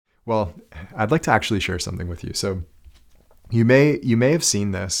Well, I'd like to actually share something with you. So you may have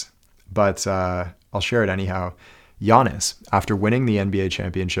seen this, but I'll share it anyhow. Giannis, after winning the NBA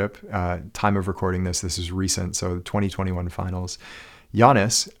championship, time of recording this is recent, so the 2021 finals.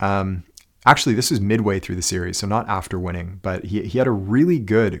 Giannis, actually, this was midway through the series, so not after winning, but he had a really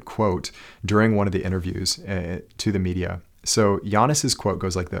good quote during one of the interviews to the media. So Giannis's quote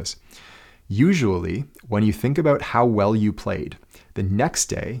goes like this: "Usually, when you think about how well you played, the next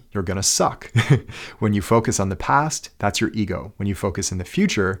day you're going to suck. When you focus on the past, that's your ego. When you focus in the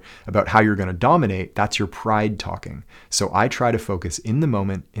future about how you're going to dominate, that's your pride talking. So I try to focus in the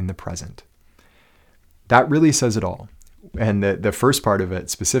moment, in the present." That really says it all. And the first part of it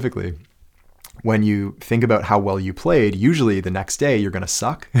specifically, when you think about how well you played, usually the next day you're going to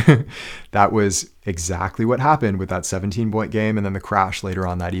suck. That was exactly what happened with that 17-point game and then the crash later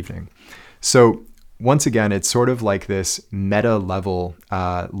on that evening. So once again, it's sort of like this meta level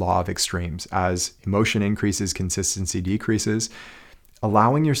law of extremes. As emotion increases, consistency decreases.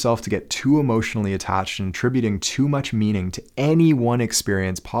 Allowing yourself to get too emotionally attached and attributing too much meaning to any one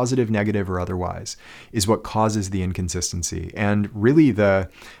experience, positive, negative, or otherwise, is what causes the inconsistency. And really the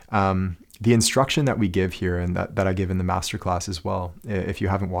instruction that we give here, and that I give in the masterclass as well, if you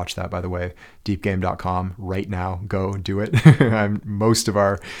haven't watched that, by the way, deepgame.com right now, go do it. Most of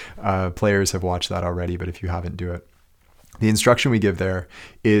our players have watched that already, but if you haven't, do it. The instruction we give there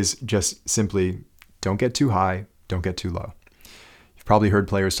is just simply don't get too high, don't get too low. You've probably heard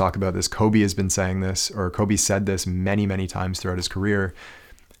players talk about this. Kobe has been saying this, or Kobe said this many, many times throughout his career.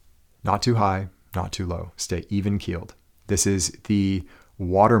 Not too high, not too low. Stay even keeled. This is the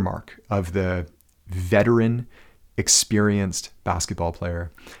watermark of the veteran, experienced basketball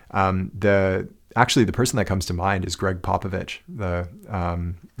player. Actually, the person that comes to mind is Greg Popovich,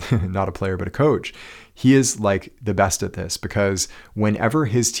 not a player, but a coach. He is like the best at this, because whenever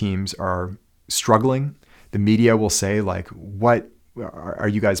his teams are struggling, the media will say, like, what are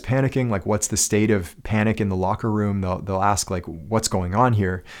you guys panicking? Like, what's the state of panic in the locker room? They'll ask, like, what's going on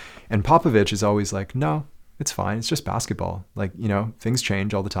here? And Popovich is always like, no, it's fine. It's just basketball. Like, things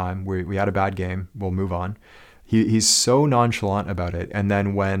change all the time. We had a bad game. We'll move on. He's so nonchalant about it. And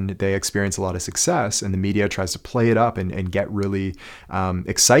then when they experience a lot of success and the media tries to play it up and get really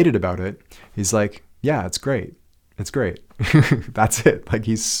excited about it, he's like, yeah, it's great. It's great. That's it. Like,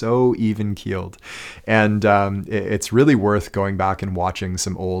 he's so even keeled. And it's really worth going back and watching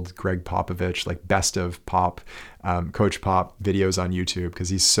some old Greg Popovich, like best of Pop, Coach Pop videos on YouTube, because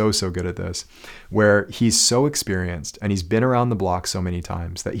he's so good at this, where he's so experienced and he's been around the block so many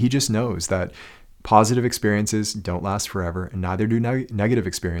times that he just knows that positive experiences don't last forever, and neither do negative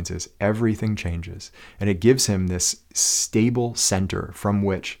experiences. Everything changes. And it gives him this stable center from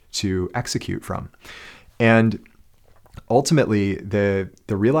which to execute from. And ultimately, the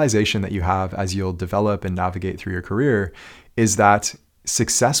realization that you have as you'll develop and navigate through your career is that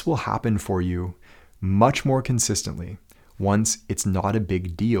success will happen for you much more consistently once it's not a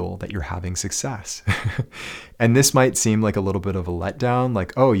big deal that you're having success. And this might seem like a little bit of a letdown,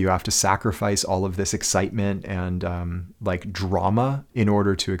 like, oh, you have to sacrifice all of this excitement and like drama in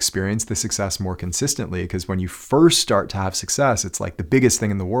order to experience the success more consistently. Because when you first start to have success, it's like the biggest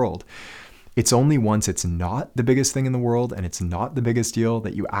thing in the world. It's only once it's not the biggest thing in the world and it's not the biggest deal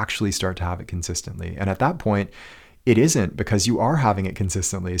that you actually start to have it consistently. And at that point, it isn't, because you are having it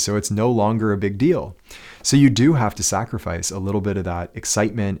consistently. So it's no longer a big deal. So you do have to sacrifice a little bit of that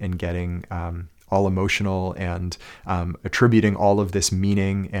excitement and getting all emotional and attributing all of this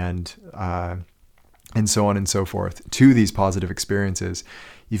meaning and so on and so forth to these positive experiences.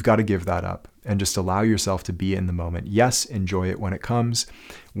 You've got to give that up and just allow yourself to be in the moment. Yes, enjoy it when it comes.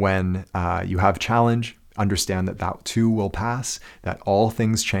 When you have challenge, understand that too will pass, that all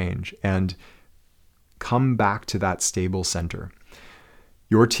things change, and come back to that stable center.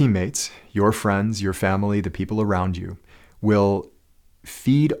 Your teammates, your friends, your family, the people around you will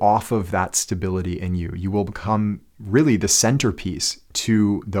feed off of that stability in you. You will become really the centerpiece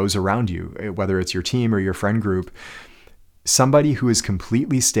to those around you, whether it's your team or your friend group. Somebody who is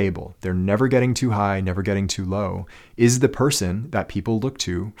completely stable, they're never getting too high, never getting too low, is the person that people look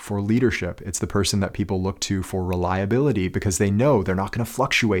to for leadership. It's the person that people look to for reliability, because they know they're not going to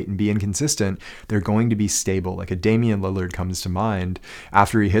fluctuate and be inconsistent. They're going to be stable. Like a Damian Lillard comes to mind.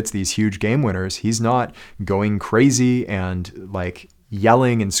 After he hits these huge game winners, he's not going crazy and like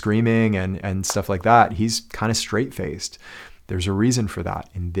yelling and screaming and stuff like that. He's kind of straight-faced. There's a reason for that,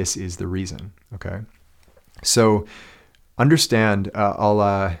 and this is the reason. Okay, so understand,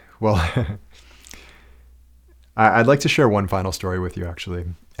 I'd like to share one final story with you, actually.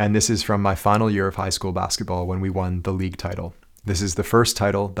 And this is from my final year of high school basketball when we won the league title. This is the first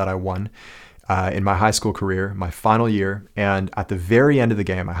title that I won in my high school career, my final year. And at the very end of the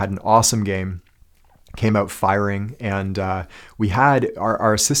game, I had an awesome game, came out firing. And we had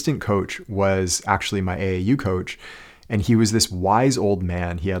our assistant coach was actually my AAU coach. And he was this wise old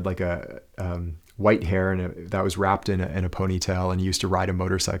man. He had like a white hair that was wrapped in a ponytail, and he used to ride a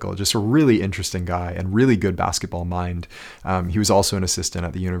motorcycle. Just a really interesting guy and really good basketball mind. He was also an assistant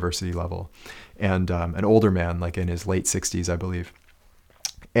at the university level, and an older man, like in his late 60s, I believe.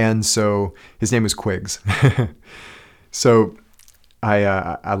 And so his name was Quiggs. So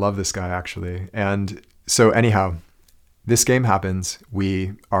I love this guy, actually. And so anyhow, this game happens.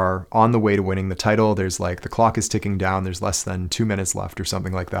 We are on the way to winning the title. There's like, the clock is ticking down. There's less than 2 minutes left or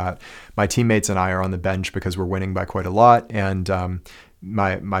something like that. My teammates and I are on the bench because we're winning by quite a lot. And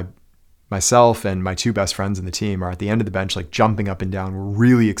myself and my two best friends in the team are at the end of the bench, like jumping up and down. We're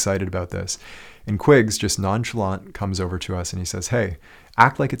really excited about this. And Quiggs, just nonchalant, comes over to us and he says, "Hey,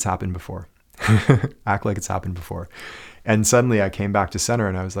 act like it's happened before." Act like it's happened before. And suddenly I came back to center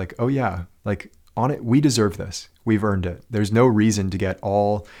and I was like, oh yeah, like on it, we deserve this. We've earned it. There's no reason to get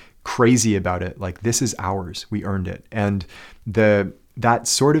all crazy about it. Like, this is ours. We earned it. And that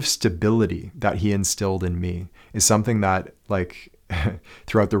sort of stability that he instilled in me is something that, like,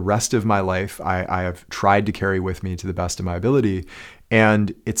 throughout the rest of my life, I have tried to carry with me to the best of my ability.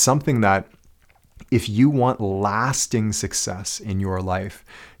 And it's something that, if you want lasting success in your life,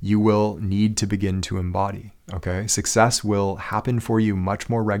 you will need to begin to embody, okay? Success will happen for you much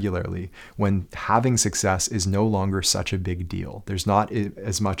more regularly when having success is no longer such a big deal. There's not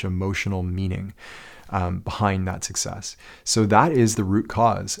as much emotional meaning behind that success. So that is the root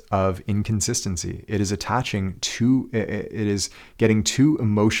cause of inconsistency. It is getting too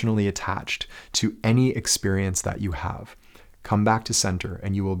emotionally attached to any experience that you have. Come back to center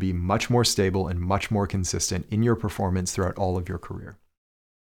and you will be much more stable and much more consistent in your performance throughout all of your career.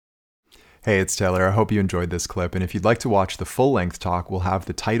 Hey, it's Taylor. I hope you enjoyed this clip. And if you'd like to watch the full-length talk, we'll have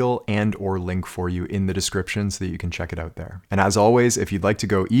the title and/or link for you in the description so that you can check it out there. And as always, if you'd like to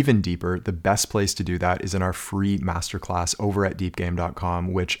go even deeper, the best place to do that is in our free masterclass over at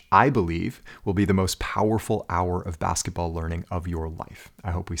deepgame.com, which I believe will be the most powerful hour of basketball learning of your life. I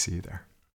hope we see you there.